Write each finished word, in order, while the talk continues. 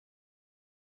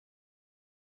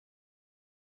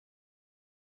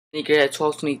Sneakerhead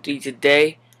 1223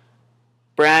 today.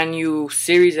 Brand new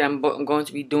series that I'm going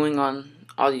to be doing on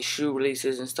all these shoe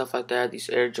releases and stuff like that. These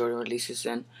Air Jordan releases,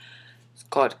 and it's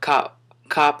called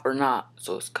Cop or Not.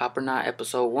 So it's Cop or Not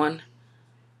episode 1.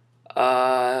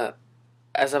 Uh,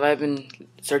 as I've been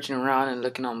searching around and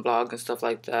looking on blogs and stuff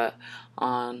like that,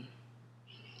 on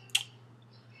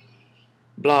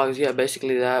blogs, yeah,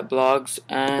 basically that blogs,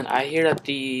 and I hear that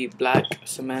the black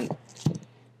cement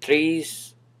threes,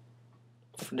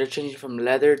 they're changing from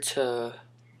leather to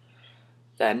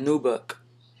that nubuck.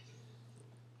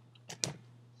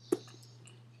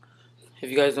 If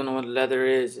you guys don't know what leather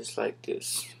is, it's like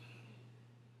this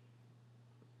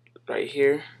right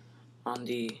here on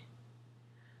the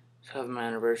 7th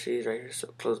anniversary, right here, so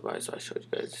close by. So I showed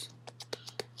you guys.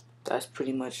 That's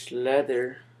pretty much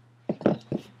leather.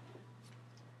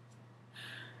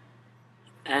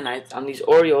 And on these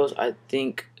Oreos, I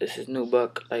think this is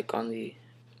nubuck, like on the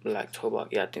black toe box.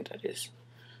 Yeah, I think that is.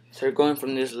 So they're going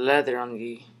from this leather on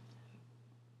the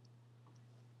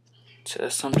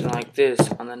to something like this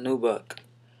on the nubuck.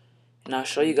 And I'll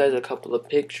show you guys a couple of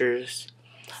pictures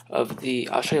of the.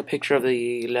 I'll show you a picture of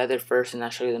the leather first, and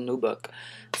I'll show you the nubuck.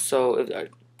 So if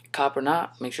cop or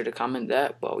not, make sure to comment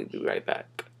that. Well, we'll be right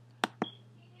back.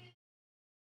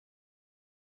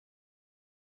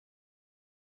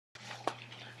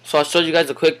 So I'll show you guys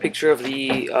a quick picture of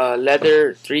the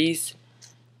leather threes.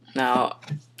 Now,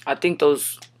 I think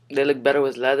they look better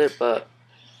with leather, but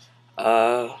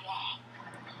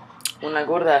when I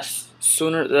go to that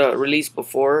the release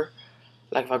before,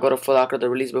 like if I go to Foot Locker, the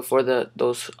release before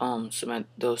those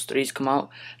threes come out,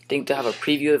 I think they have a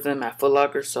preview of them at Foot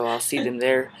Locker, so I'll see them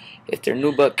there. If they're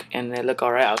nubuck and they look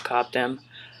alright, I'll cop them.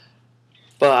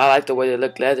 But I like the way they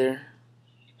look leather,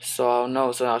 so I'll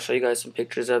know. So I'll show you guys some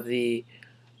pictures of the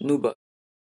nubuck.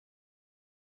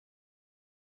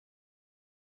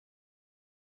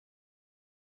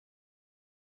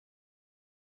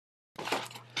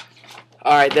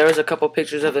 Alright, there was a couple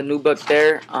pictures of the nubuck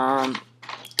there.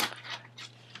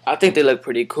 I think they look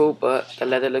pretty cool, but the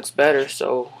leather looks better.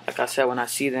 So, like I said, when I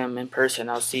see them in person,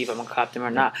 I'll see if I'm gonna cop them or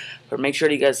not. But make sure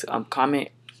you guys comment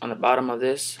on the bottom of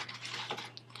this.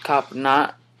 Cop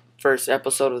not first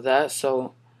episode of that.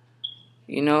 So,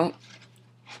 I'm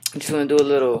just gonna do a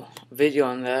little video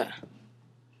on that.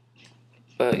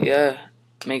 But yeah,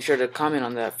 make sure to comment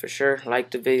on that for sure. Like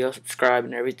the video, subscribe,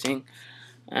 and everything.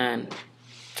 And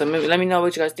so maybe let me know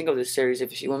what you guys think of this series.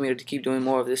 If you want me to keep doing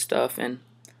more of this stuff, and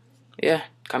yeah,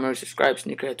 comment or subscribe.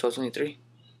 Sneakerhead 1223.